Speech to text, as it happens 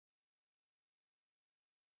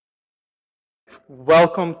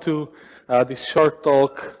Welcome to this short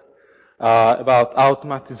talk about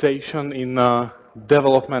automatization in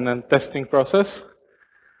development and testing process.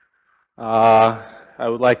 I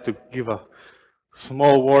would like to give a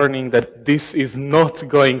small warning that this is not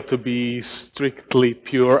going to be strictly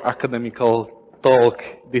pure academical talk.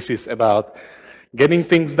 This is about getting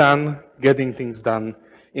things done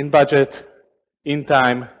in budget, in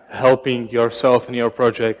time, helping yourself and your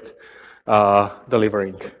project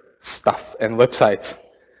delivering stuff and websites.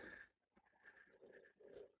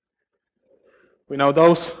 We know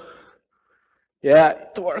those? Yeah,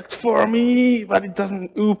 it worked for me, but it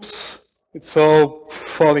doesn't. Oops. It's all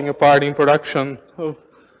falling apart in production. Oh.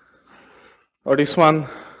 Or this one.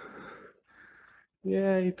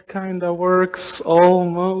 Yeah, it kind of works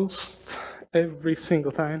almost every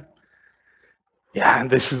single time. Yeah, and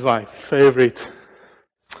this is my favorite.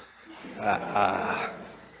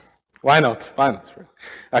 Why not? Why not?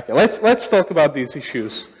 Okay, let's talk about these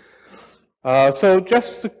issues. So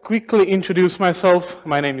just to quickly introduce myself,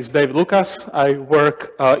 my name is David Lukac. I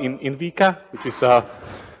work in Vika, which is a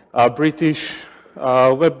British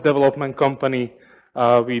web development company.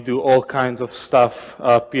 We do all kinds of stuff,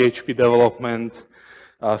 PHP development,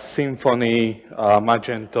 Symfony,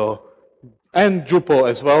 Magento, and Drupal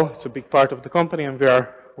as well. It's a big part of the company, and we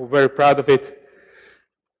are very proud of it.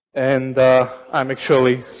 And I'm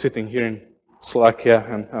actually sitting here in Slovakia,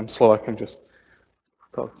 and I'm Slovak. I'm just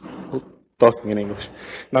talking in English.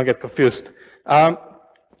 Don't get confused.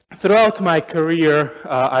 Throughout my career,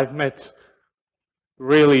 I've met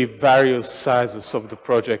really various sizes of the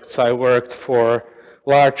projects. I worked for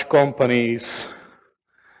large companies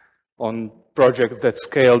on projects that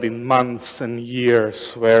scaled in months and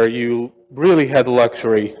years, where you really had the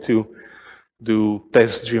luxury to do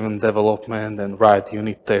test-driven development and write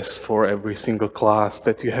unit tests for every single class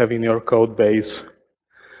that you have in your code base.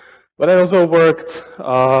 But I also worked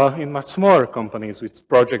in much smaller companies with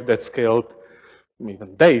projects that scaled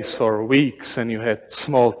even days or weeks, and you had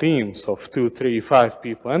small teams of 2, 3, 5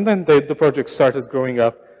 people. And then the project started growing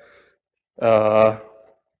up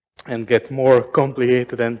and get more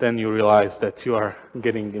complicated, and then you realize that you are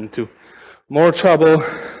getting into more trouble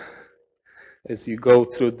as you go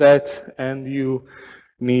through that, and you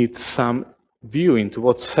need some view into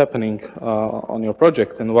what's happening on your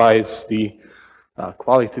project and why is the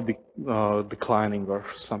quality declining or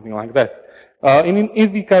something like that. In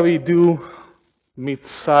Vika, we do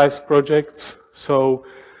mid-sized projects, so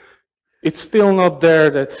it's still not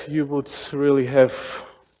there that you would really have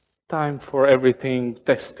time for everything,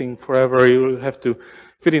 testing forever. You will have to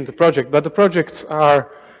fit into project, but the projects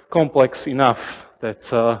are complex enough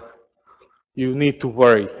that you need to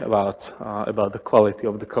worry about the quality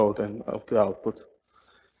of the code and of the output.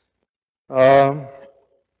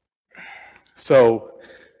 So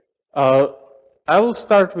I will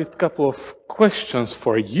start with a couple of questions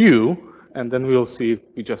for you, and then we'll see if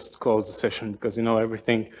we just close the session because you know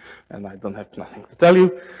everything and I don't have nothing to tell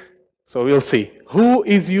you. So we'll see. Who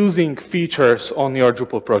is using features on your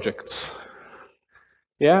Drupal projects?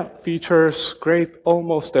 Yeah, features, great,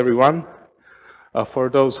 almost everyone. For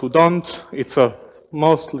those who don't, it's a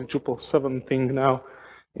mostly Drupal 7 thing now.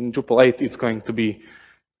 In Drupal 8, it's going to be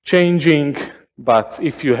changing, but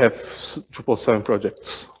if you have Drupal 7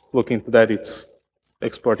 projects, look into that. It's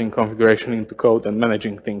exporting configuration into code and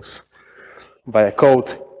managing things via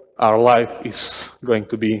code. Our life is going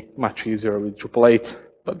to be much easier with Drupal 8,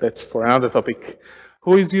 but that's for another topic.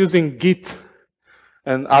 Who is using Git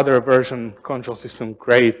and other version control system?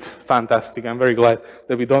 Great, fantastic. I'm very glad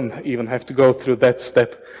that we don't even have to go through that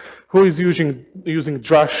step. Who is using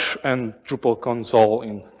Drush and Drupal console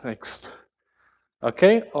in next?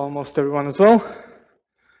 Okay, almost everyone as well.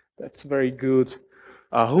 That's very good.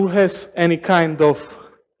 Who has any kind of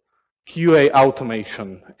QA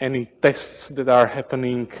automation? Any tests that are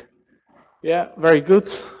happening? Yeah, very good.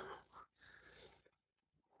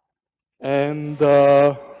 And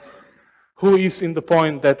who is in the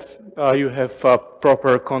point that you have a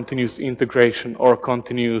proper continuous integration or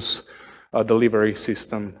continuous delivery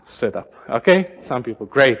system set up? Okay, some people,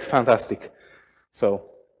 great, fantastic. So,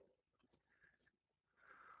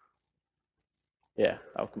 yeah,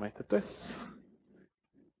 automated tests.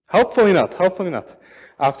 Hopefully not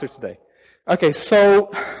after today. Okay,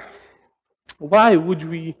 so why would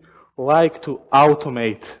we like to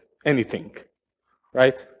automate anything,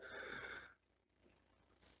 right?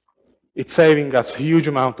 It's saving us a huge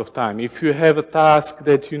amount of time. If you have a task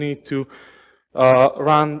that you need to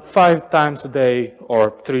run 5 times a day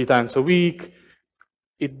or 3 times a week,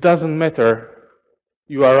 it doesn't matter.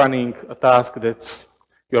 You are running a task that's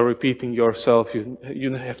you're repeating yourself.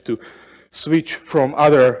 You have to switch from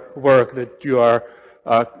other work that you are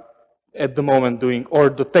at the moment doing, or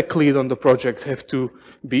the tech lead on the project have to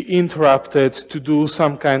be interrupted to do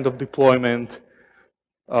some kind of deployment,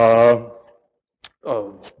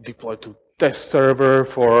 deploy to test server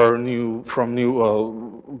for new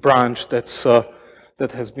branch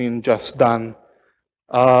that has been just done.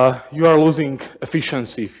 You are losing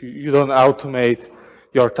efficiency. If you don't automate,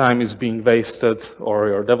 your time is being wasted, or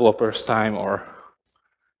your developer's time, or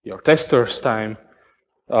your tester's time,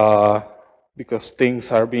 because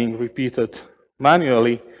things are being repeated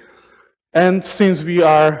manually. And since we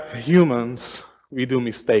are humans, we do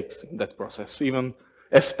mistakes in that process, even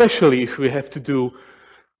especially if we have to do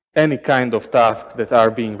any kind of tasks that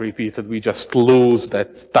are being repeated, we just lose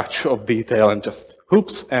that touch of detail and just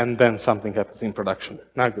oops, and then something happens in production.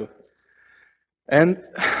 Not good. And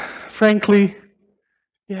frankly,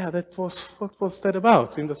 yeah, that was, what was that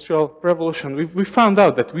about? Industrial revolution. We found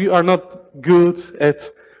out that we are not good at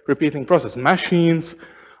repeating process. Machines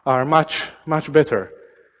are much, much better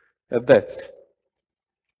at that.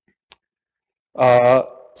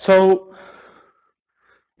 So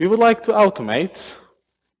we would like to automate.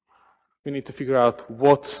 We need to figure out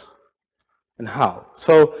what and how.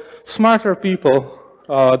 So smarter people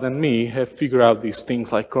than me have figured out these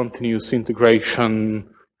things like continuous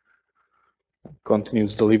integration,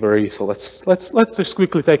 continuous delivery. So let's just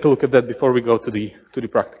quickly take a look at that before we go to the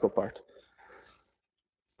practical part.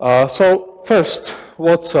 So first,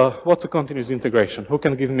 what's a continuous integration? Who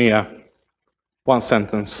can give me one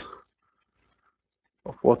sentence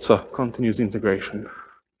of what's a continuous integration?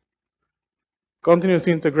 Continuous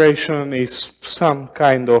integration is some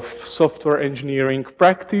kind of software engineering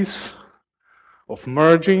practice of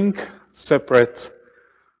merging separate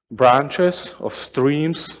branches of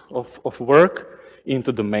streams of work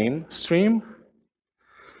into the main stream,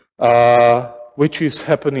 which is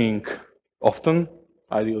happening often,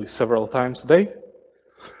 ideally several times a day.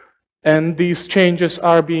 And these changes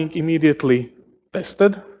are being immediately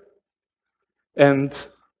tested, and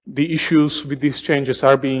the issues with these changes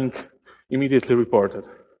are being immediately reported.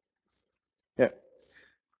 Yeah.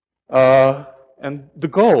 And the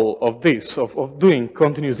goal of this, of doing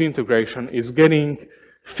continuous integration, is getting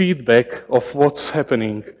feedback of what's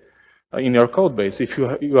happening in your code base. If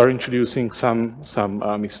you are introducing some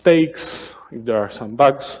mistakes, if there are some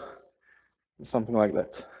bugs, something like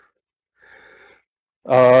that.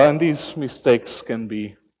 And these mistakes can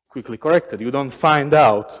be quickly corrected. You don't find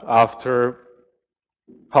out after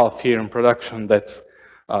half year in production that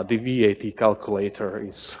the VAT calculator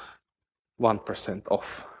is 1%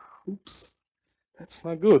 off. Oops. That's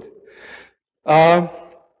not good.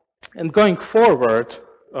 And going forward,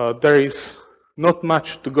 there is not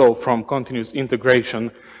much to go from continuous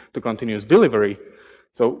integration to continuous delivery.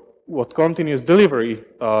 So what continuous delivery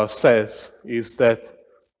says is that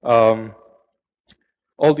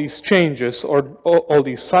all these changes or all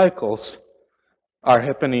these cycles are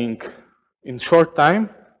happening in short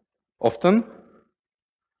time, often.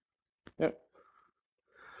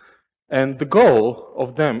 And the goal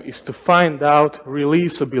of them is to find out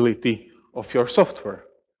releasability of your software.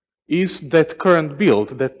 Is that current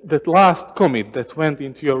build, that last commit that went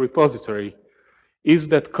into your repository, is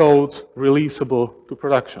that code releasable to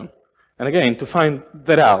production? And again, to find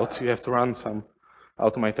that out, you have to run some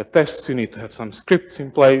automated tests. You need to have some scripts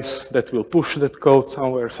in place that will push that code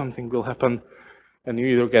somewhere, something will happen, and you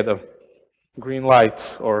either get a green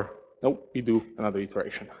light or no, we do another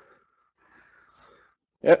iteration.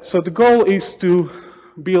 Yeah, so the goal is to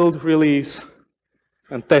build, release,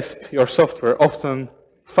 and test your software often,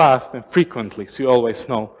 fast, and frequently, so you always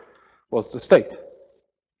know what's the state.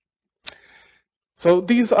 So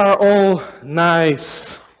these are all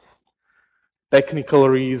nice technical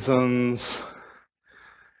reasons,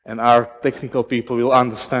 and our technical people will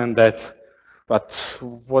understand that. But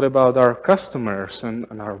what about our customers and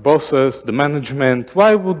our bosses, the management?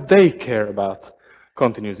 Why would they care about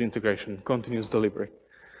continuous integration, continuous delivery?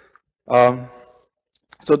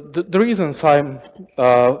 So the reasons I'm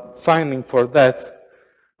finding for that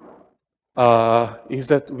is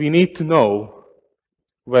that we need to know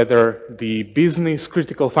whether the business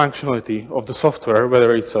critical functionality of the software,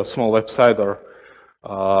 whether it's a small website or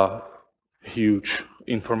a huge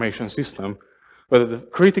information system, whether the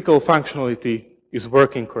critical functionality is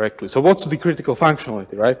working correctly. So what's the critical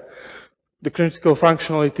functionality, right? The critical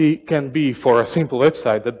functionality can be for a simple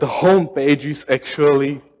website that the home page is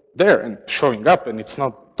actually there and showing up and it's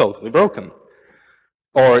not totally broken.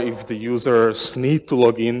 Or if the users need to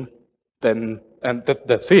log in, then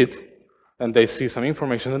that's it, and they see some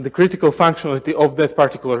information. And the critical functionality of that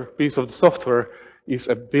particular piece of the software is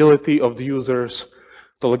ability of the users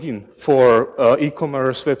the login. For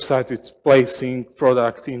e-commerce websites, it's placing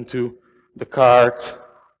product into the cart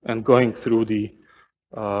and going through the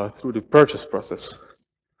purchase process.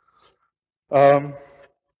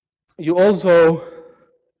 You also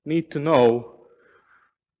need to know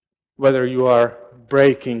whether you are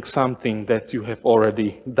breaking something that you have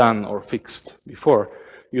already done or fixed before.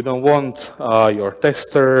 You don't want your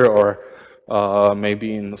tester, or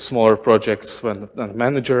maybe in smaller projects when a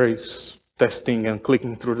manager is testing and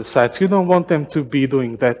clicking through the sites, you don't want them to be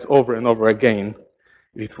doing that over and over again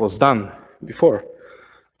if it was done before.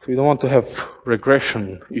 So you don't want to have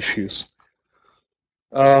regression issues.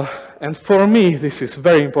 And for me, this is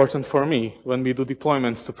very important for me when we do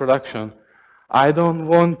deployments to production. I don't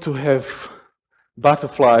want to have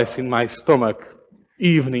butterflies in my stomach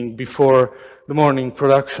evening before the morning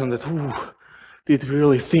production that, ooh, did we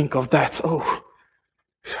really think of that? Oh,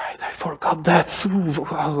 shit, I forgot that. Ooh,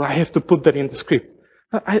 well, I have to put that in the script.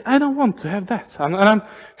 I don't want to have that. And I'm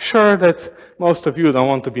sure that most of you don't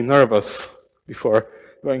want to be nervous before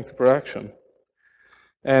going to production.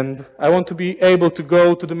 And I want to be able to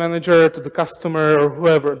go to the manager, to the customer, or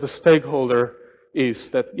whoever the stakeholder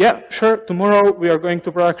is, that, yeah, sure, tomorrow we are going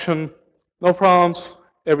to production, no problems,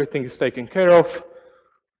 everything is taken care of,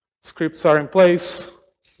 scripts are in place,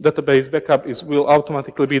 database backup will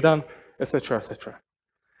automatically be done, etc., etc.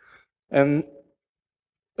 And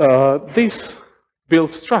this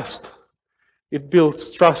builds trust. It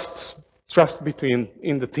builds trust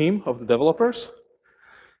in the team of the developers.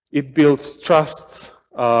 It builds trust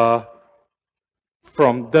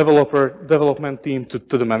from development team to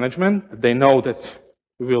the management. They know that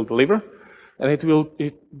we will deliver, and it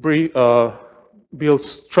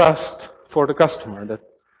builds trust for the customer, that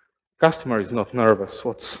customer is not nervous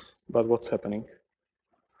about what's happening.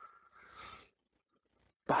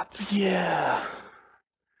 But yeah,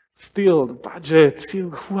 still the budget,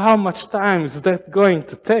 how much time is that going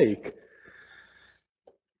to take?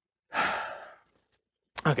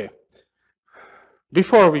 Okay.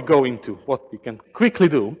 Before we go into what we can quickly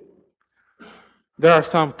do, there are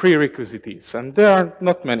some prerequisites, and there are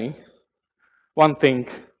not many. One thing,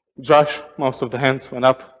 Josh, most of the hands went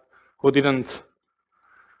up. Who didn't?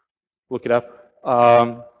 Look it up.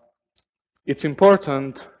 It's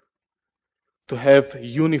important to have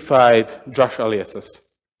unified Josh aliases.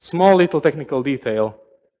 Small little technical detail.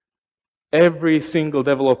 Every single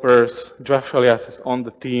developer's Josh aliases on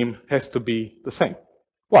the team has to be the same.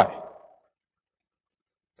 Why?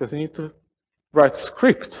 Because you need to write a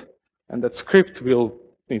script, and that script will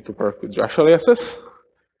need to work with Josh aliases,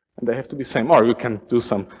 and they have to be same. Or you can do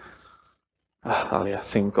some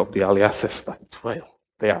aliasing of the aliases, but well,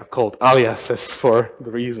 they are called aliases for the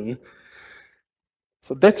reason.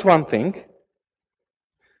 So that's one thing.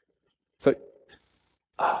 So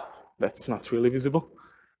that's not really visible.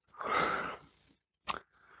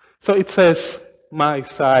 So it says my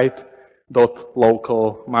site.local,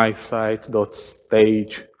 my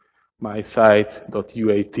site.stage, my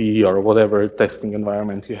site.uat, or whatever testing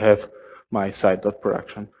environment you have, my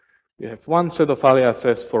site.production. You have one set of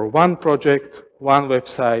aliases for one project, one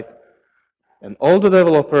website, and all the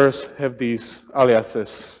developers have these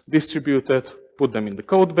aliases distributed, put them in the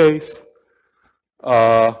code base.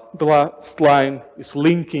 The last line is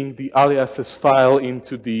linking the aliases file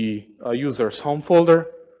into the user's home folder.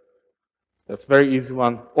 That's a very easy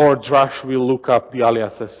one. Or Drush will look up the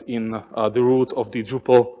aliases in the root of the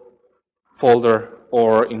Drupal folder,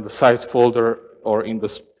 or in the sites folder, or in the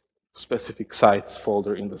specific sites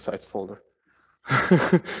folder in the sites folder.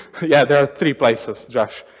 Yeah, there are 3 places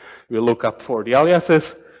Drush will look up for the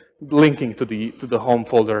aliases. Linking to the home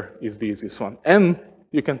folder is the easiest one. And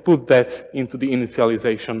you can put that into the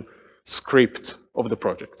initialization script of the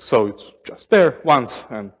project. So it's just there once,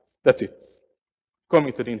 and that's it.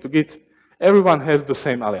 Committed into Git. Everyone has the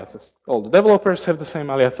same aliases. All the developers have the same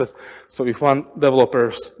aliases. So if one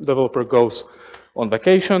developer goes on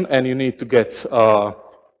vacation and you need to get a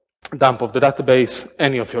dump of the database,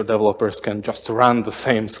 any of your developers can just run the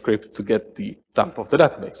same script to get the dump of the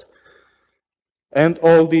database. And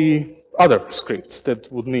all the other scripts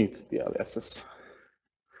that would need the aliases.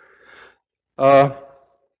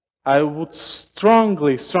 I would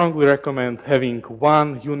strongly recommend having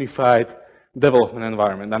one unified development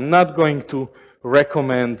environment. I'm not going to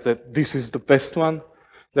recommend that this is the best one.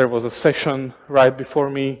 There was a session right before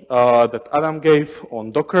me that Adam gave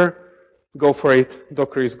on Docker. Go for it.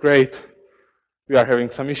 Docker is great. We are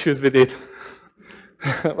having some issues with it,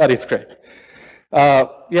 but it's great.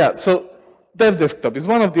 Yeah, so Dev Desktop is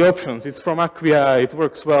one of the options. It's from Acquia. It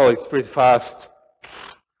works well. It's pretty fast.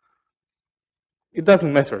 It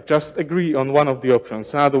doesn't matter. Just agree on one of the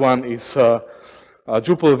options. Another one is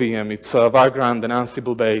Drupal VM, it's a Vagrant and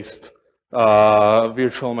Ansible-based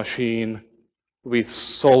virtual machine with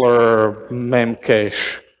Solr,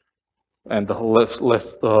 Memcache, and the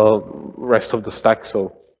rest of the stack.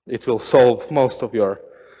 So it will solve most of your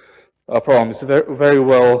problems. Very, very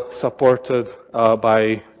well supported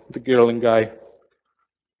by the Girling guy.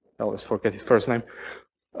 I always forget his first name.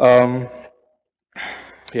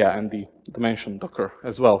 Yeah, and the dimension Docker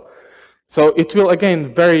as well. So it will,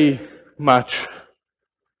 again, very much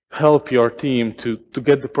help your team to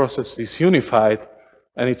get the processes unified,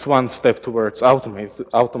 and it's one step towards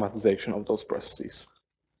automatization of those processes.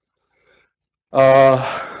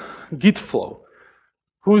 Git flow.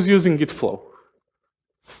 Who's using Git flow?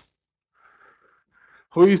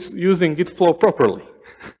 Who is using Git flow properly?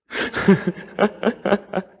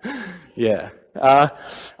 Yeah.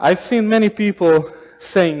 I've seen many people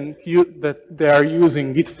saying that they are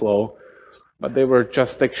using Git flow, but they were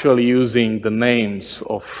just actually using the names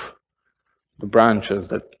of the branches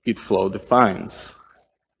that Git flow defines.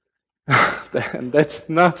 And that's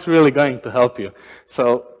not really going to help you.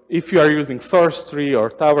 So if you are using source tree or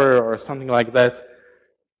tower or something like that,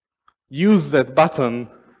 use that button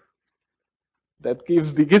that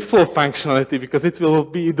gives the Git flow functionality, because it will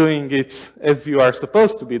be doing it as you are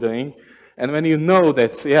supposed to be doing. And when you know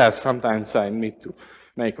that, yeah, sometimes I need to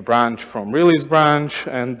make a branch from release branch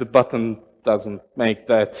and the button doesn't make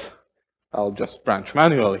that, I'll just branch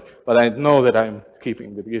manually. But I know that I'm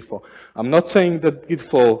keeping with Git flow. I'm not saying that Git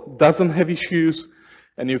flow doesn't have issues,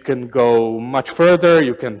 and you can go much further.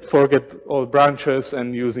 You can forget all branches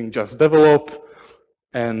and using just develop.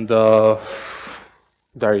 And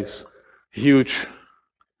there is huge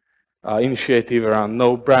initiative around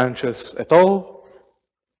no branches at all.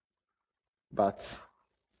 But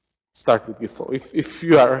start with Git flow. If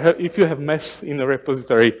you have mess in a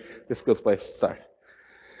repository, that's a good place to start.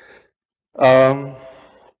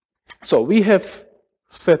 So we have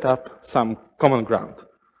set up some common ground.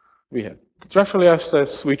 We have the threshold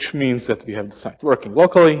access, which means that we have the site working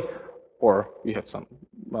locally, or we have some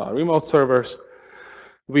remote servers.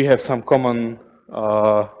 We have some common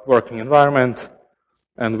working environment,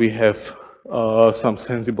 and we have some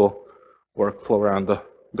sensible workflow around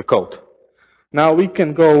the code. Now we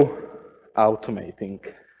can go automating.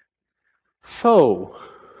 So,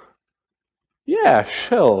 yeah,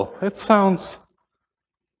 shell. That sounds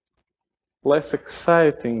less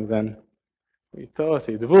exciting than we thought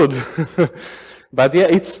it would. But yeah,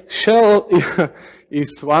 shell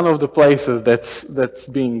is one of the places that's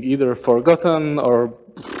being either forgotten or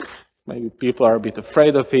maybe people are a bit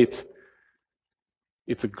afraid of it.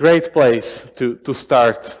 It's a great place to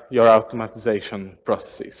start your automatization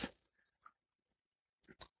processes.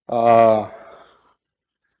 So,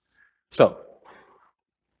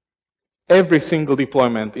 every single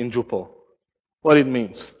deployment in Drupal, what it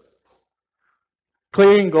means.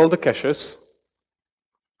 Clearing all the caches,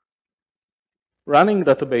 running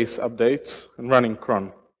database updates, and running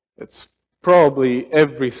cron. It's probably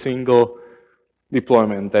every single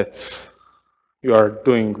deployment that you are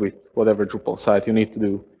doing with whatever Drupal site. You need to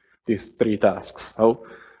do these 3 tasks. So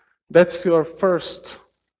that's your first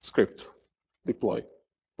script, deploy,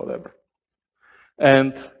 whatever.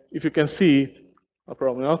 And if you can see,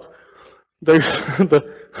 probably not, there's the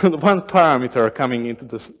one parameter coming into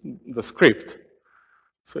the script.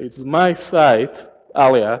 So it's my site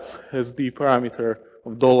alias has the parameter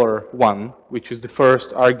of $1, which is the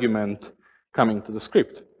first argument coming to the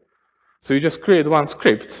script. So you just create one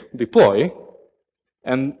script, deploy,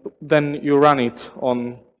 and then you run it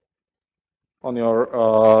on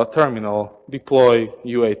your terminal, deploy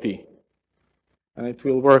UAT. And it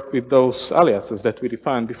will work with those aliases that we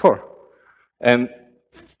defined before. And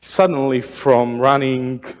suddenly from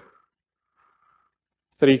running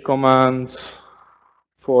 3 commands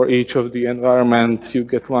for each of the environment, you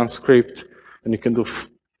get one script, and you can do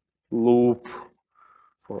loop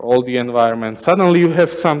for all the environments. Suddenly you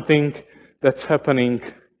have something that's happening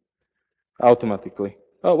automatically.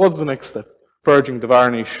 What's the next step? Purging the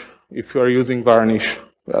varnish. If you are using varnish,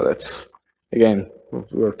 well, that's, again,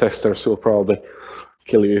 your testers will probably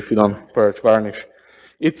kill you if you don't purge varnish.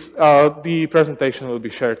 The presentation will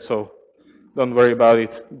be shared, so don't worry about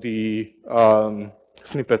it. The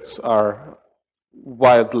snippets are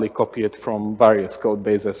widely copied from various code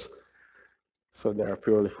bases. So they are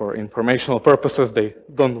purely for informational purposes. They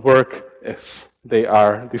don't work as they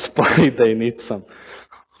are displayed. They need some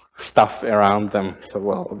stuff around them. So,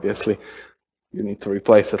 well, obviously, you need to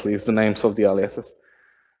replace at least the names of the aliases.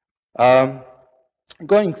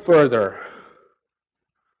 Going further,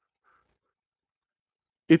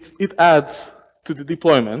 it adds to the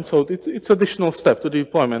deployment. So it's additional step to the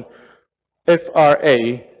deployment.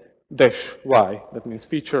 FRA-Y, that means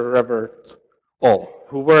feature revert all.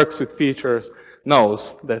 Who works with features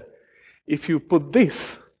knows that if you put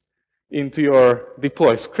this into your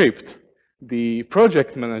deploy script, the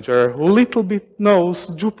project manager who little bit knows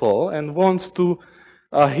Drupal and wants to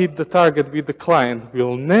hit the target with the client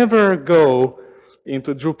will never go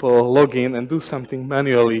into Drupal, log in and do something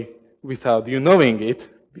manually without you knowing it,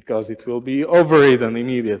 because it will be overridden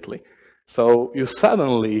immediately. So you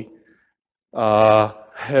suddenly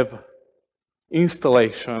have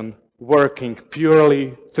installation working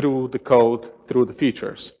purely through the code, through the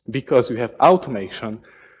features, because you have automation,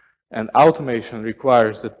 and automation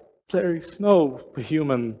requires that there is no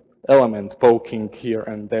human element poking here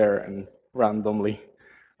and there and randomly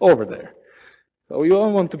over there. So you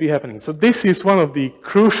don't want to be happening. So this is one of the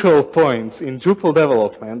crucial points in Drupal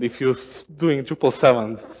development. If you're doing Drupal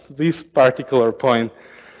 7, this particular point,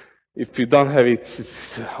 if you don't have it,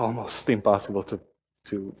 it's almost impossible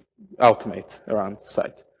to automate around the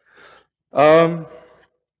site.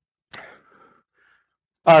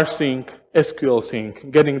 rsync, SQL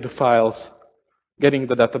sync, getting the files, getting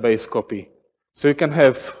the database copy. So you can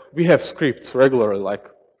have, we have scripts regularly, like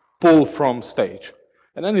pull from stage.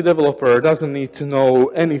 And any developer doesn't need to know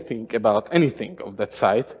anything about anything of that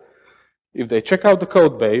site. If they check out the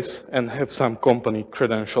code base and have some company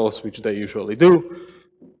credentials, which they usually do,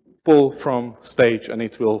 pull from stage and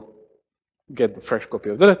it will get the fresh copy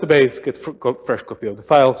of the database, get fresh copy of the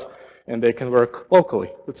files, and they can work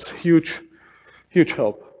locally. It's huge, huge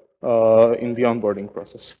help in the onboarding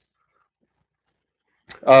process.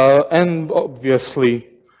 And obviously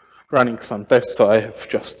running some tests, so I have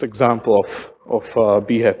just example of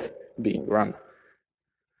Behat being run.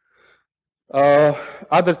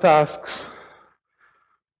 Other tasks.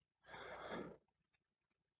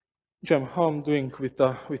 Jem, how I'm doing with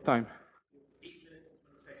time?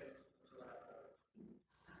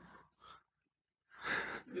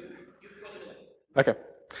 Okay.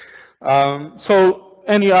 So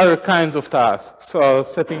any other kinds of tasks? So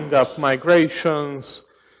setting up migrations,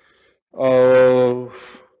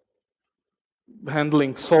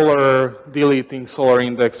 handling Solr, deleting Solr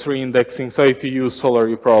index, reindexing. So if you use Solr,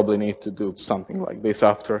 you probably need to do something like this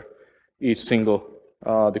after each single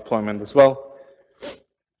deployment as well.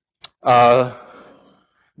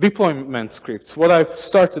 Deployment scripts. What I've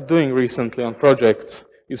started doing recently on projects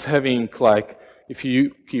is having, like, if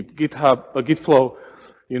you keep GitHub, Git flow,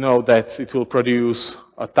 you know that it will produce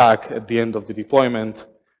a tag at the end of the deployment.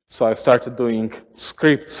 So I've started doing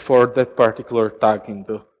scripts for that particular tag in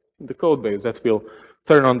the code base that will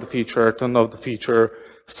turn on the feature, turn off the feature,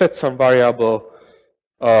 set some variable,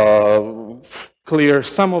 clear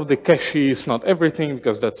some of the caches, not everything,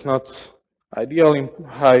 because that's not ideal in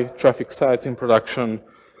high traffic sites in production,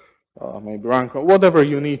 maybe run, whatever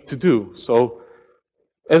you need to do. So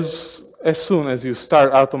as soon as you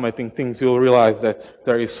start automating things, you'll realize that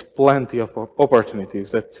there is plenty of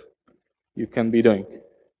opportunities that you can be doing.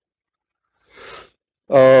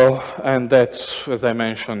 And that's, as I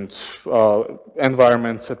mentioned,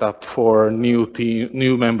 environment set up for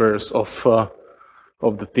new members of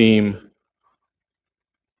the team,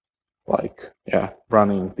 like, yeah,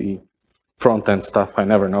 running the front-end stuff. I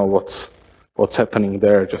never know what's happening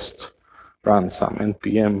there. Just run some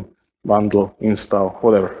npm bundle install,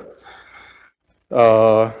 whatever.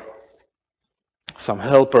 Some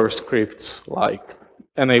helper scripts like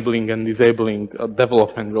enabling and disabling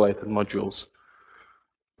development-related modules.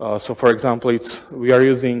 So, for example, we are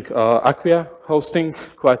using Acquia hosting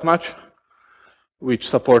quite much, which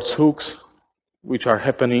supports hooks, which are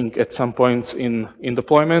happening at some points in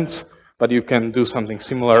deployments, but you can do something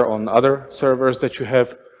similar on other servers that you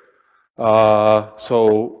have.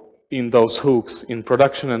 So in those hooks, in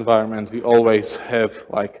production environment, we always have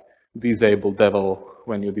like disable devel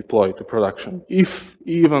when you deploy to production. If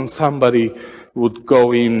even somebody would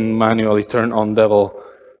go in manually turn on devel,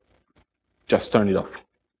 just turn it off.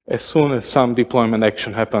 As soon as some deployment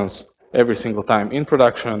action happens every single time in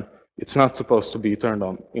production, it's not supposed to be turned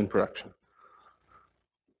on in production.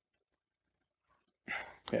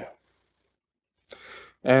 Yeah.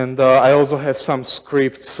 And I also have some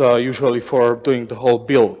scripts usually for doing the whole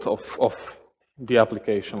build of the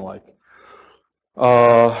application, like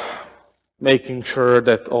making sure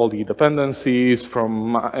that all the dependencies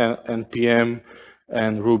from npm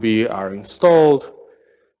and Ruby are installed,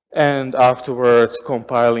 and afterwards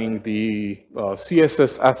compiling the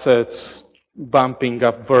CSS assets, bumping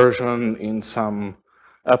up version in some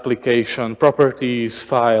application properties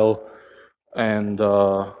file, and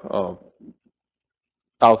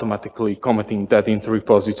automatically committing that into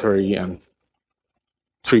repository and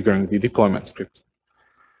triggering the deployment script.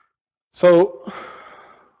 So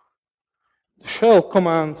the shell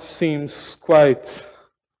command seems quite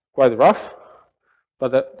rough,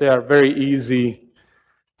 but they are very easy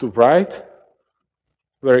to write,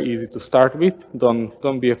 very easy to start with.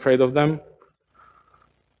 Don't be afraid of them,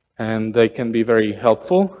 and they can be very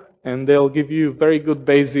helpful, and they'll give you very good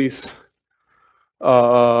basis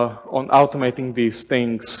on automating these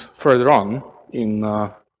things further on in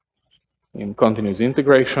continuous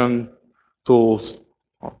integration tools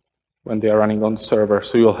when they are running on the server.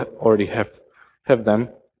 So you'll already have them,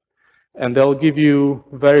 and they'll give you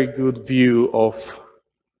very good view of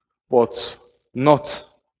what's not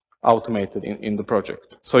automated in the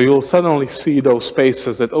project. So you'll suddenly see those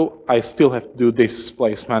spaces that, oh, I still have to do this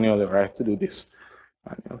place manually, or I have to do this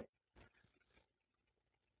manually.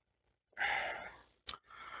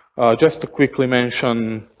 Just to quickly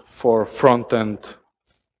mention, for front-end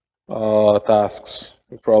tasks,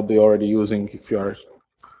 you're probably already using if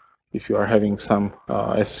you are having some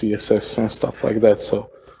SCSS and stuff like that.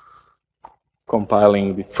 So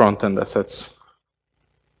compiling the front-end assets.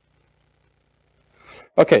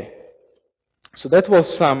 Okay, so that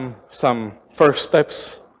was some first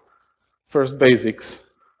steps, first basics.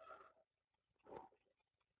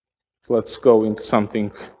 Let's go into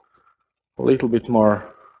something a little bit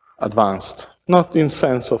more advanced, not in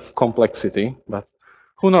sense of complexity, but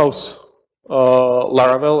who knows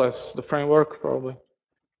Laravel as the framework, probably.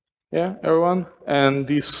 Yeah, everyone? And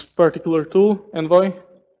this particular tool, Envoy?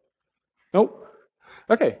 No?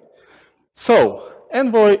 Okay. So,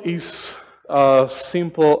 Envoy is a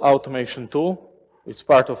simple automation tool. It's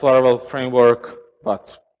part of Laravel framework,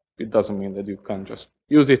 but it doesn't mean that you can just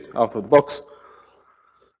use it out of the box.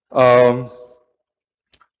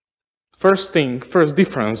 First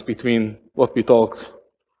difference between what we talked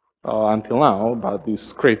until now about these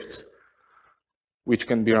scripts, which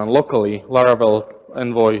can be run locally, Laravel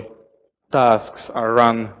Envoy tasks are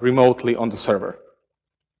run remotely on the server.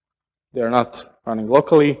 They are not running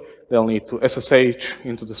locally. They'll need to SSH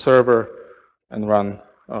into the server and run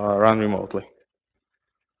remotely.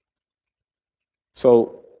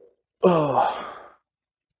 So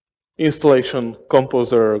installation,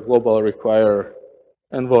 composer, global require,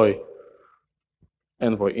 Envoy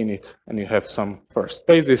init, and you have some first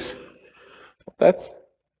basis of that.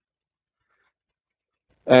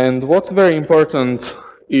 And what's very important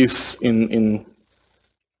is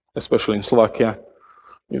especially in Slovakia,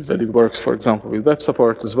 is that it works, for example, with web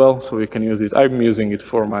support as well, so we can use it. I'm using it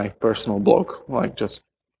for my personal blog, like just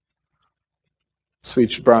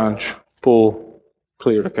switch, branch, pull,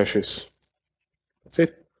 clear the caches. That's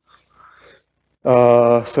it.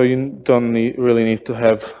 So you don't really need to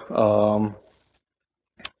have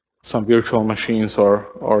some virtual machines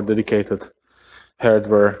or dedicated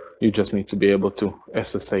hardware. You just need to be able to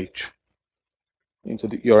SSH into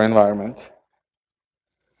your environment.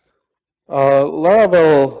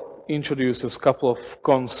 Laravel introduces a couple of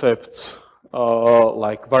concepts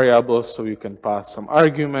like variables, so you can pass some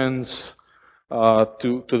arguments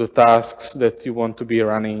to the tasks that you want to be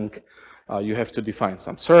running. You have to define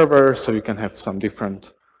some servers, so you can have some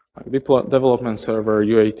different development server,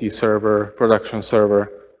 UAT server, production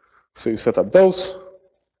server. So you set up those,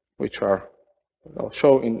 which I'll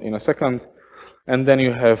show in a second. And then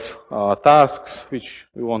you have tasks which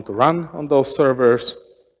you want to run on those servers.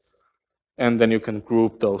 And then you can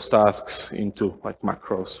group those tasks into like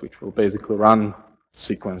macros, which will basically run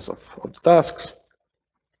sequence of the tasks.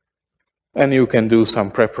 And you can do some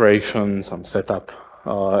preparation, some setup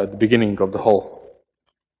at the beginning of the whole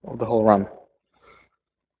run.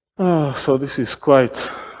 So this is quite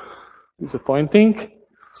disappointing,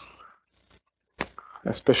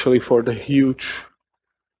 especially for the huge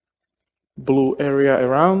blue area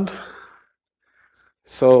around.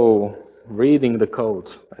 So reading the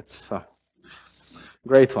code, that's a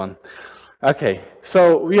great one. Okay,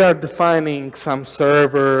 so we are defining some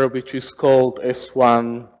server which is called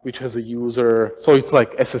S1, which has a user. So it's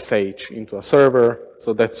like SSH into a server.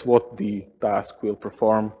 So that's what the task will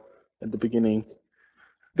perform at the beginning.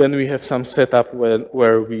 Then we have some setup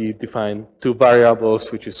where we define two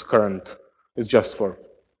variables, which is current. It's just for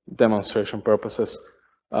demonstration purposes.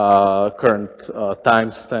 Current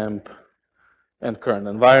timestamp and current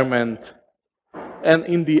environment. And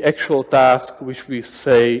in the actual task, which we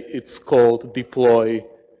say it's called deploy-prod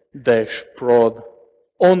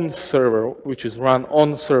on server, which is run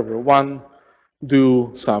on server 1,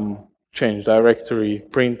 do some change directory,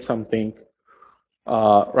 print something,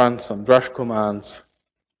 run some drush commands,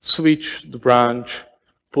 switch the branch,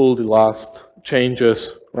 pull the last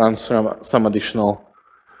changes, run some additional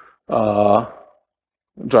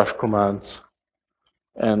drush commands,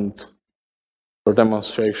 and For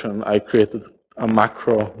demonstration, I created a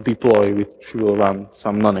macro deploy which will run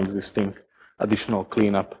some non-existing additional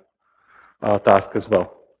cleanup task as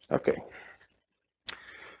well. Okay.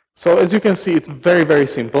 So as you can see, it's very, very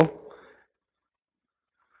simple.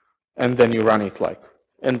 And then you run it like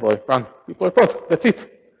envoy run deploy prod. That's it.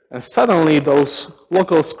 And suddenly those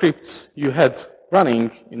local scripts you had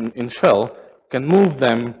running in shell can move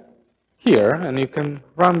them here, and you can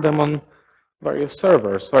run them on various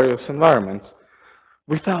servers, various environments,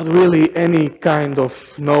 without really any kind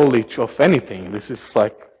of knowledge of anything. This is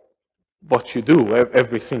like what you do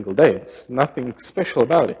every single day. It's nothing special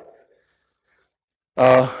about it.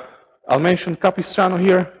 I'll mention Capistrano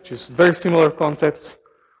here, which is very similar concept,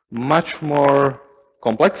 much more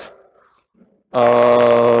complex.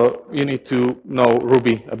 You need to know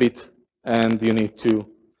Ruby a bit, and you need to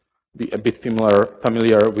be a bit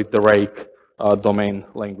familiar with the rake domain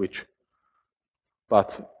language.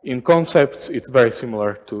 But in concepts, it's very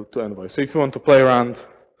similar to Envoy. So if you want to play around,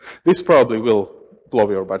 this probably will blow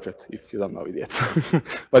your budget if you don't know it yet.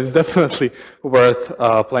 But it's definitely worth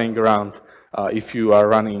playing around if you are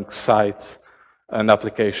running sites and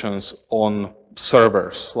applications on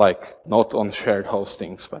servers, like not on shared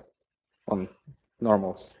hostings, but on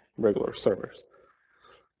normal, regular servers.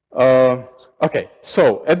 Okay,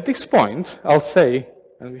 so at this point, I'll say,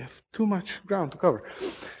 and we have too much ground to cover,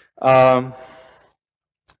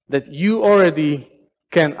 that you already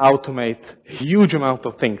can automate a huge amount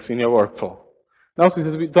of things in your workflow. Notice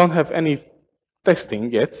that we don't have any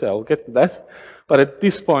testing yet, so I'll get to that. But at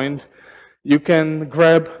this point, you can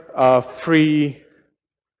grab a free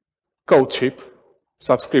code ship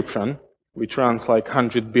subscription, which runs like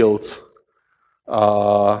 100 builds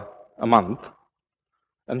a month,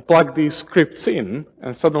 and plug these scripts in,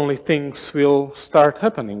 and suddenly things will start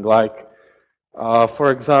happening. Like,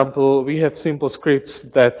 for example, we have simple scripts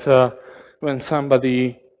that when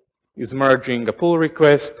somebody is merging a pull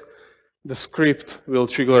request, the script will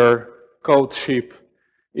trigger code ship,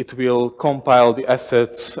 it will compile the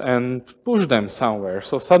assets and push them somewhere.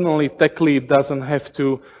 So suddenly tech lead doesn't have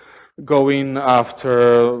to go in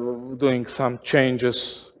after doing some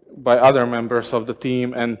changes by other members of the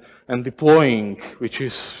team and deploying, which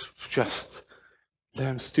is just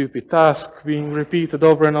damn stupid task being repeated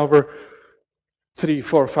over and over 3,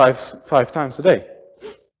 4, 5 times a day.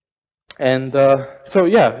 And so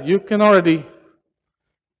yeah, you can already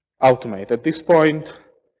automate. At this point,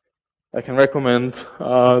 I can recommend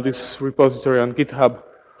this repository on GitHub.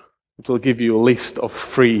 It will give you a list of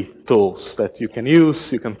free tools that you can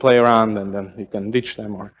use, you can play around, and then you can ditch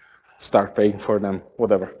them or start paying for them,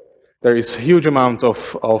 whatever. There is a huge amount of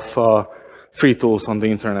free tools on the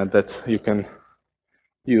internet that you can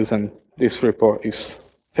use, and this report is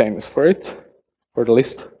famous for it, for the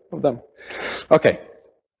list of them. Okay,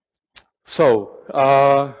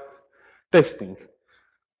 so testing.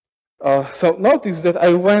 So notice that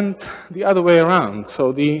I went the other way around.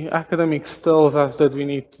 So the academics tells us that we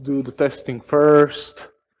need to do the testing first,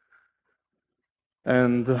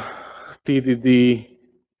 and TDD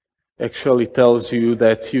actually tells you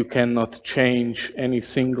that you cannot change any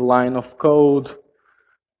single line of code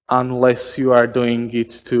unless you are doing it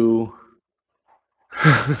to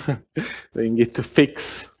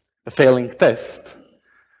fix a failing test.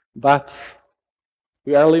 But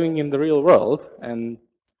we are living in the real world, and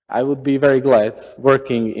I would be very glad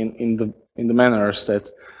working in the manners that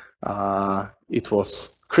it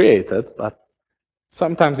was created, but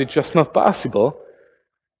sometimes it's just not possible.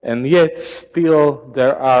 And yet, still,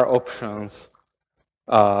 there are options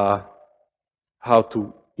how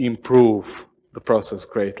to improve the process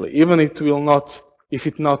greatly, even if it will not, if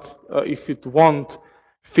it won't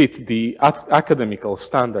fit the academical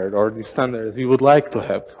standard or the standard we would like to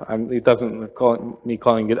have. It doesn't me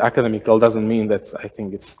calling it academical doesn't mean that I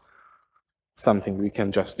think it's something we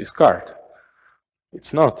can just discard.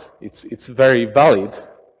 It's not. It's very valid.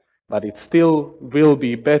 But it still will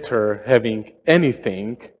be better having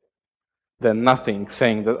anything than nothing,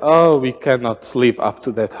 saying that, oh, we cannot live up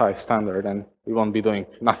to that high standard and we won't be doing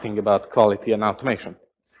nothing about quality and automation.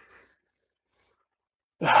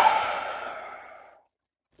 Yeah.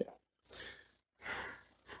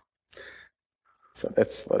 So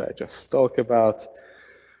that's what I just talked about.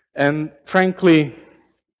 And frankly,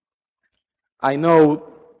 I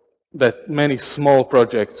know that many small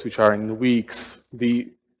projects which are in weeks,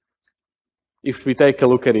 if we take a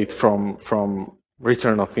look at it from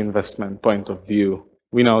return of investment point of view,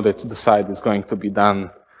 we know that the site is going to be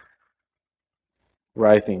done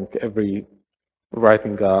writing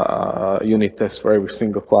a unit test for every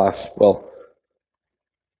single class. Well,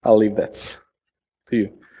 I'll leave that to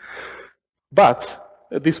you. But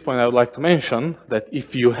at this point I would like to mention that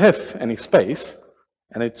if you have any space,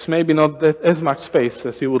 and it's maybe not that as much space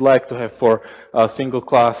as you would like to have for single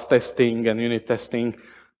class testing and unit testing,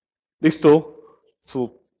 this tool, it's a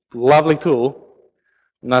lovely tool.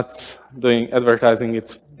 Not doing advertising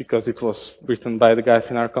it because it was written by the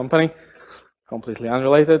guys in our company, completely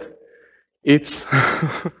unrelated. It's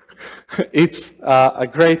it's a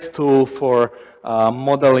great tool for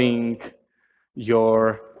modeling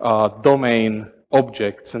your domain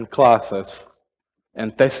objects and classes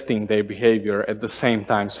and testing their behavior at the same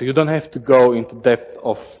time. So you don't have to go into depth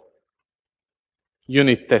of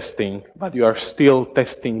unit testing, but you are still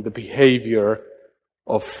testing the behavior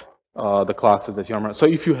of the classes that you're running. So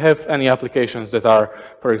if you have any applications that are,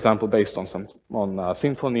 for example, based on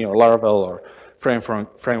Symfony or Laravel or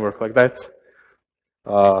framework like that,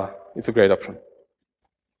 it's a great option.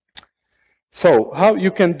 So how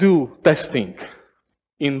you can do testing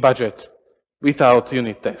in budget without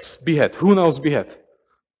unit tests? Behead. Who knows Behead?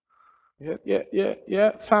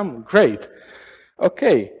 Yeah, some. Great.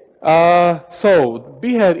 Okay. So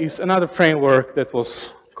Behead is another framework that was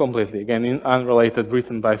completely, again, unrelated,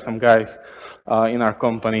 written by some guys in our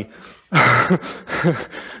company.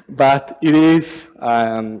 But it is,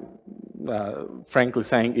 frankly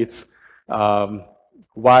saying, it's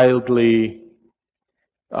widely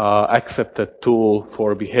accepted tool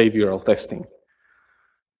for behavioral testing.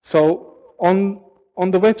 So on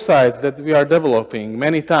the websites that we are developing,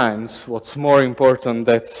 many times what's more important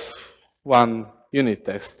than one unit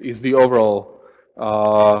test is the overall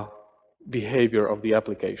behavior of the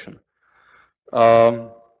application.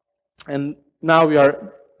 And now we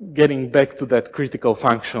are getting back to that critical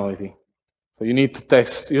functionality. So you need to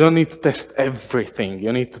test, you don't need to test everything.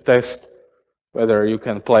 You need to test whether you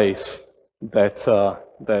can place that,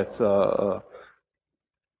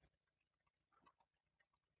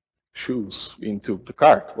 shoes into the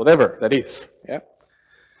cart, whatever that is. Yeah.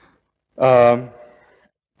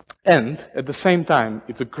 And at the same time,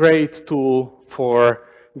 it's a great tool for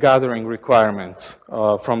gathering requirements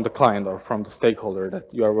from the client or from the stakeholder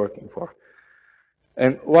that you are working for.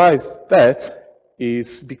 And why is that?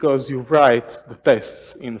 Is because you write the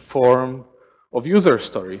tests in form of user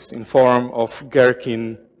stories, in form of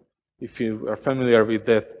Gherkin. If you are familiar with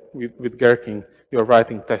that, with Gherkin, you're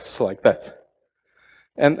writing tests like that.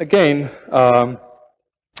 And again,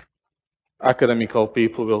 academical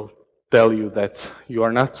people will tell you that you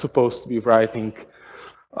are not supposed to be writing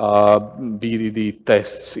BDD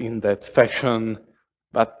tests in that fashion,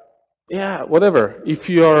 but yeah, whatever. If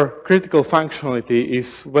your critical functionality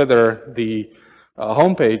is whether the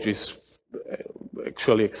homepage is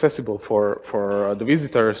actually accessible for the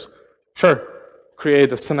visitors, sure,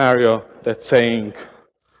 create a scenario that's saying,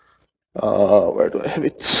 where do I have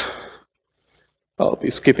it? I'll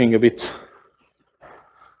be skipping a bit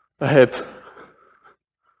ahead.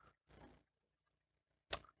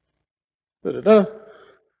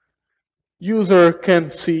 User can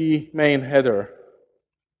see main header,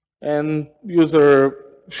 and user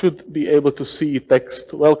should be able to see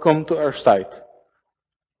text, welcome to our site.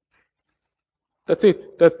 That's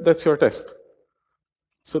it, that's your test.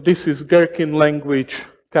 So this is Gherkin language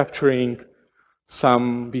capturing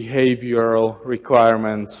some behavioral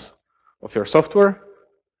requirements of your software,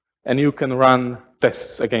 and you can run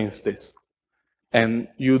tests against this. And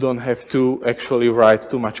you don't have to actually write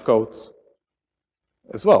too much code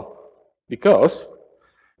as well, because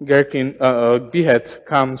Gherkin Behead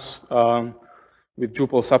comes with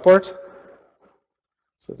Drupal support.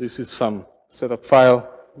 So this is some setup file,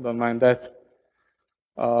 don't mind that.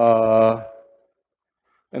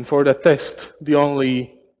 And for the test, the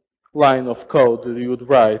only line of code that you would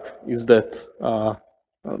write is that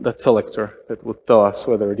that selector that would tell us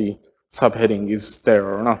whether the subheading is there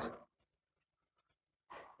or not.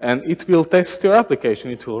 And it will test your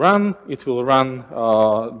application. It will run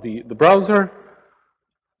the browser.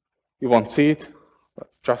 You won't see it, but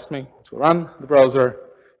trust me, it will run the browser.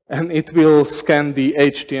 And it will scan the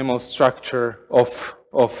HTML structure of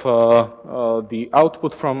the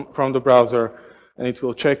output from the browser, and it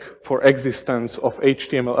will check for existence of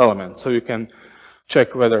HTML elements. So you can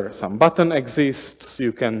check whether some button exists,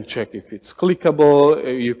 you can check if it's clickable,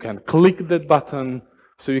 you can click that button,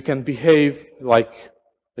 so you can behave like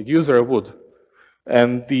the user would.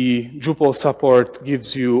 And the Drupal support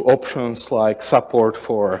gives you options like support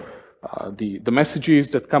for the messages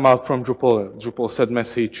that come out from Drupal, Drupal set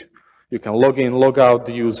message. You can log in, log out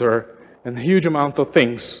the user, and a huge amount of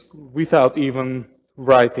things without even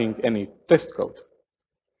writing any test code.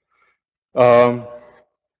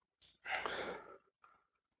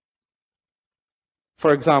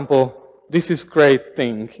 For example, this is great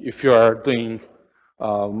thing if you are doing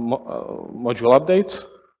module updates,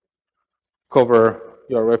 cover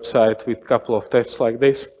your website with a couple of tests like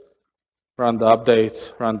this, run the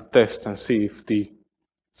updates, run the test, and see if the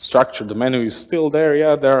structure, the menu is still there.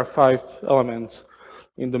 Yeah, there are 5 elements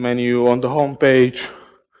in the menu. On the home page,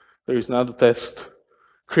 there is another test,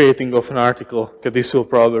 creating of an article. Okay, this will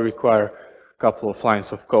probably require a couple of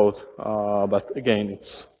lines of code, but again,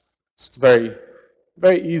 it's very,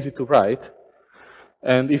 very easy to write.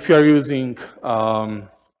 And if you are using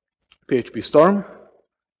PHP Storm,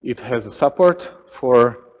 it has a support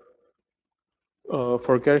for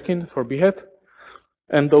Gherkin, for Behead,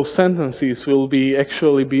 and those sentences will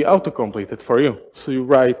actually be auto-completed for you. So you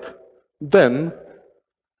write then,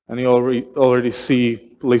 and you already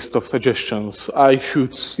see list of suggestions. I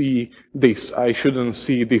should see this, I shouldn't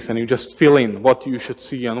see this, and you just fill in what you should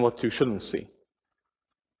see and what you shouldn't see,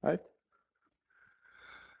 right?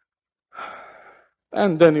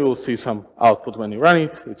 And then you will see some output when you run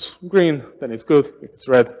it. It's green, then it's good. If it's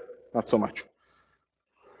red, not so much.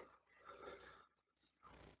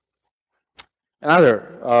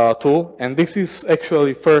 Another tool, and this is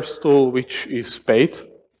actually first tool which is paid,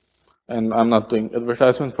 and I'm not doing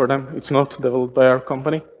advertisement for them. It's not developed by our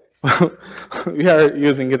company. We are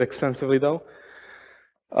using it extensively though.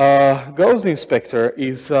 Ghost Inspector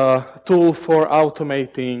is a tool for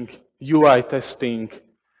automating UI testing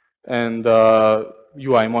and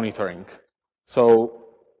UI monitoring. So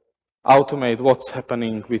automate what's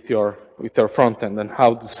happening with your front end and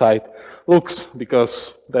how the site looks,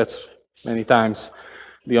 because that's many times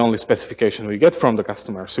the only specification we get from the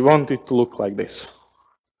customers. We want it to look like this.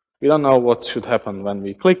 We don't know what should happen when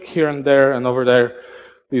we click here and there and over there.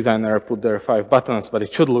 Designer put there 5 buttons, but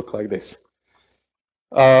it should look like this.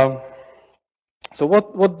 So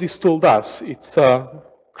what this tool does, it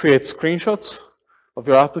creates screenshots of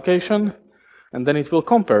your application, and then it will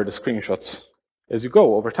compare the screenshots as you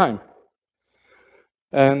go over time.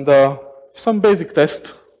 And some basic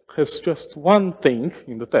test has just one thing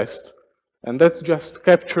in the test, and that's just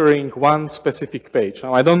capturing one specific page.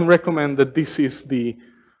 Now, I don't recommend that this is the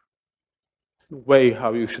way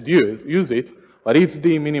how you should use it, but it's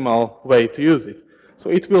the minimal way to use it. So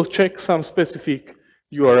it will check some specific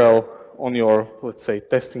URL on your, let's say,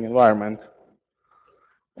 testing environment,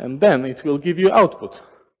 and then it will give you output.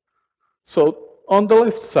 So on the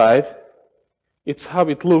left side, it's how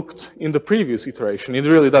it looked in the previous iteration. It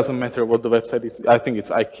really doesn't matter what the website is. I think it's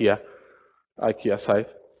IKEA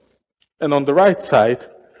site. And on the right side,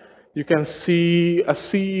 you can see a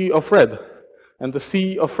sea of red. And the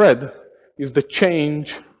sea of red is the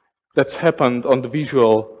change that's happened on the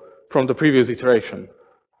visual from the previous iteration.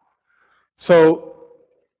 So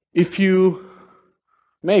if you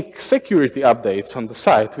make security updates on the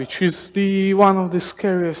site, which is one of the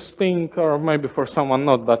scariest things, or maybe for someone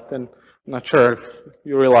not, but then I'm not sure if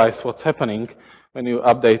you realize what's happening when you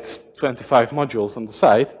update 25 modules on the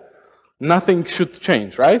site, nothing should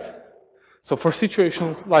change, right? So for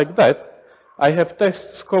situations like that, I have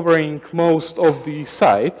tests covering most of the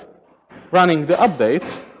site, running the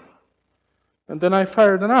updates, and then I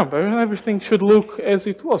fire them up, and everything should look as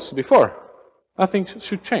it was before. Nothing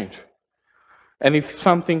should change. And if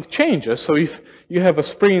something changes, so if you have a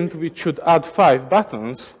sprint which should add 5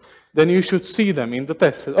 buttons, then you should see them in the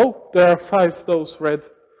test. Oh, there are 5 those red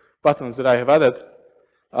buttons that I have added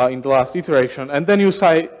in the last iteration. And then you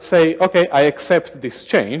say, okay, I accept this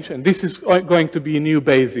change, and this is going to be a new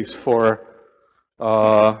basis for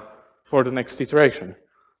the next iteration.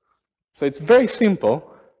 So it's very simple.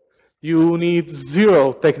 You need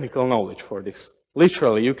 0 technical knowledge for this.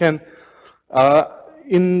 Literally, you can,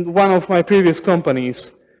 in one of my previous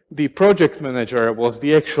companies, the project manager was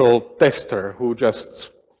the actual tester who just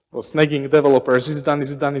was nagging developers, is it done,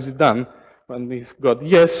 is it done, is it done? When he got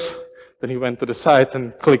yes, then he went to the site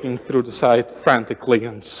and clicking through the site frantically,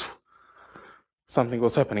 and something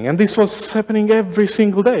was happening. And this was happening every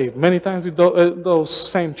single day, many times with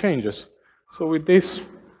those same changes. So with this,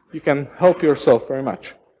 you can help yourself very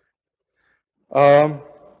much.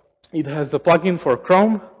 It has a plugin for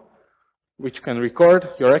Chrome, which can record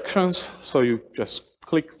your actions. So you just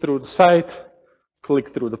click through the site,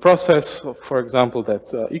 click through the process, for example,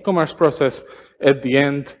 that e-commerce process. At the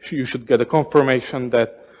end, you should get a confirmation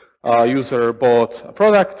that a user bought a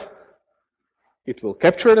product. It will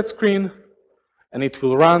capture that screen, and it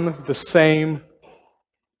will run the same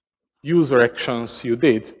user actions you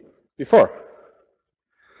did before.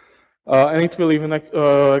 And it will even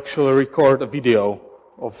actually record a video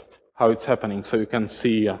of how it's happening, so you can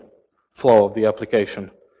see a flow of the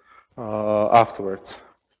application afterwards.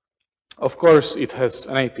 Of course, it has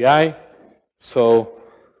an API, so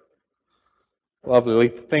lovely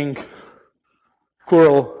little thing.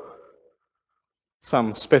 curl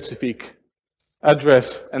some specific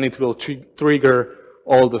address, and it will trigger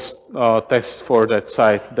all the tests for that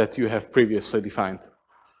site that you have previously defined.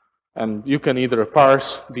 And you can either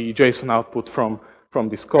parse the JSON output from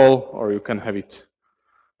this call, or you can have it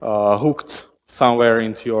hooked somewhere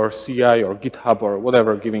into your CI or GitHub or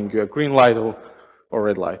whatever, giving you a green light or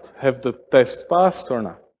red light. Have the test passed or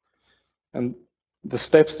not? And the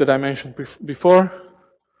steps that I mentioned before,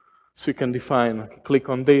 so you can define, click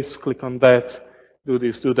on this, click on that, do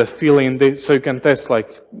this, do that, fill in this, so you can test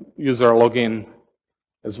like user login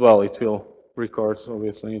as well. It will record, so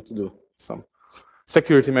obviously you need to do some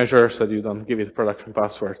security measures that you don't give it a production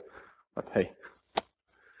password, but hey.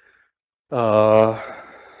 So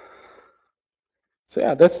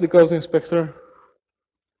yeah, that's the code inspector.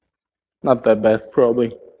 Not that bad,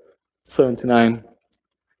 probably. $79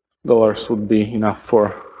 would be enough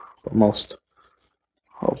for most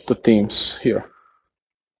of the teams here.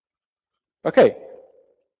 Okay,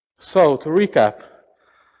 so to recap,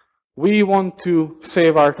 we want to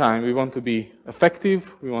save our time. We want to be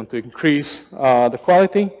effective. We want to increase the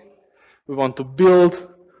quality. We want to build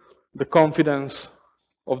the confidence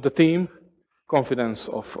of the team, confidence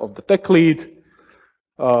of the tech lead,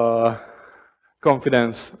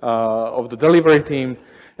 confidence of the delivery team,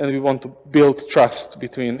 and we want to build trust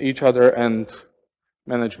between each other and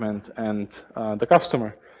management and the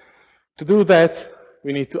customer. To do that,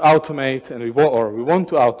 we need to automate, and we want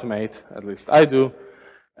to automate, at least I do,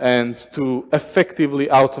 and to effectively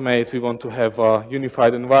automate, we want to have a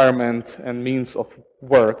unified environment and means of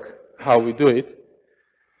work, how we do it.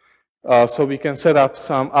 So we can set up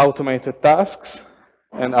some automated tasks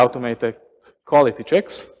and automated quality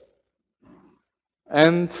checks.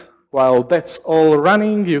 And while that's all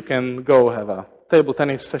running, you can go have a table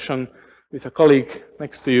tennis session with a colleague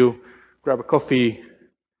next to you, grab a coffee,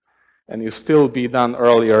 and you still be done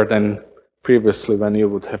earlier than previously when you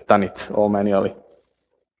would have done it all manually.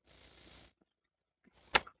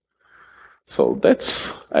 So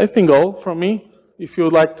that's, I think, all from me. If you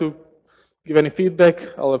would like to give any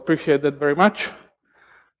feedback, I'll appreciate that very much.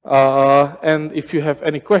 And if you have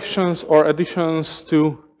any questions or additions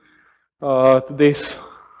to this,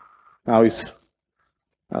 now it's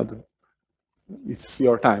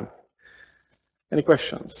your time. Any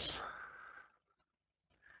questions?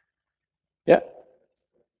 Yeah.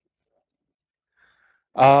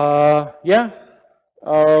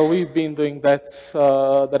 We've been doing that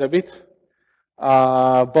a bit.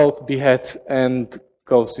 Both Behat and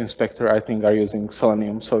Ghost Inspector, I think, are using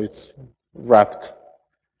Selenium, so it's wrapped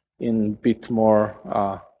in a bit more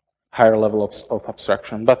higher level of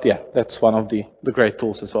abstraction. But yeah, that's one of the great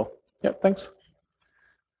tools as well. Yeah, thanks.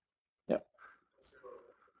 Yeah.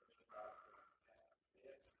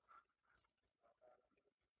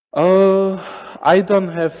 I don't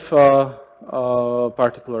have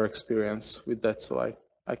particular experience with that, so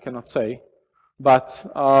I cannot say. But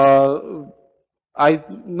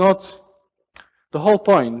the whole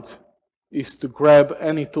point is to grab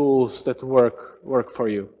any tools that work for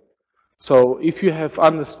you. So if you have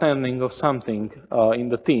understanding of something in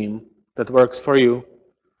the team that works for you,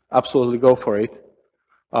 absolutely go for it.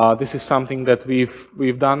 This is something that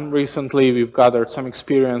we've done recently. We've gathered some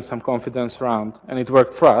experience, some confidence around, and it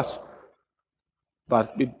worked for us.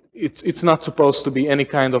 But it's not supposed to be any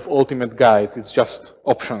kind of ultimate guide. It's just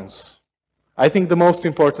options. I think the most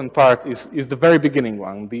important part is the very beginning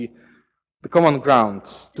one, the common ground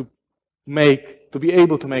to be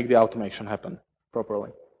able to make the automation happen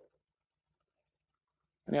properly.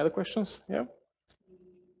 Any other questions? Yeah.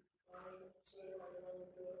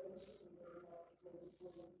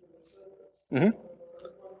 Mm-hmm.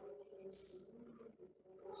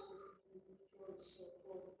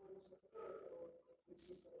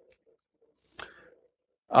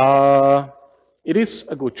 It is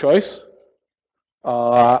a good choice.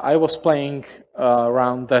 I was playing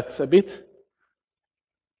around that a bit.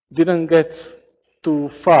 Didn't get too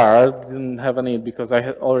far, didn't have a need because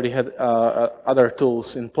I already had other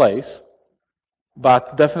tools in place.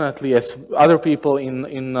 But definitely, yes, other people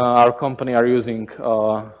in our company are using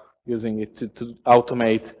it to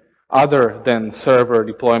automate other than server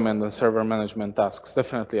deployment and server management tasks.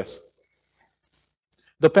 Definitely, yes.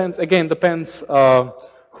 Depends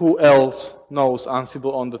who else knows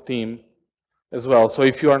Ansible on the team as well. So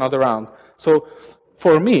if you are not around. So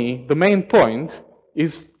for me, the main point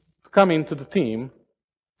is to come into the team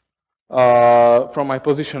from my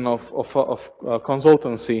position of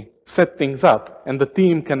consultancy, set things up, and the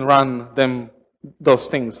team can run those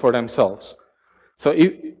things for themselves. So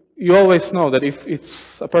you always know that if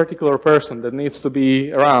it's a particular person that needs to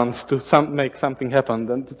be around to make something happen,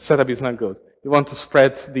 then the setup is not good. You want to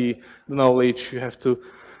spread the knowledge, you have to,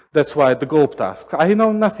 that's why the gulp task. I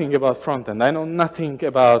know nothing about front-end. I know nothing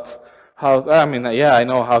about how, I mean, yeah, I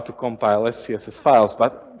know how to compile SCSS files,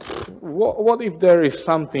 but what if there is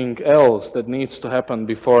something else that needs to happen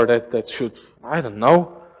before that, that should, I don't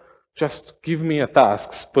know, just give me a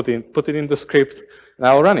task, put it in the script, and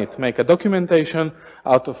I'll run it, make a documentation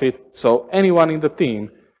out of it, so anyone in the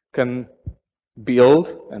team can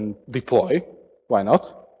build and deploy, why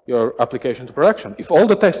not, your application to production. If all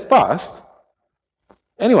the tests passed,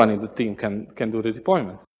 anyone in the team can do the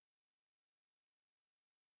deployment.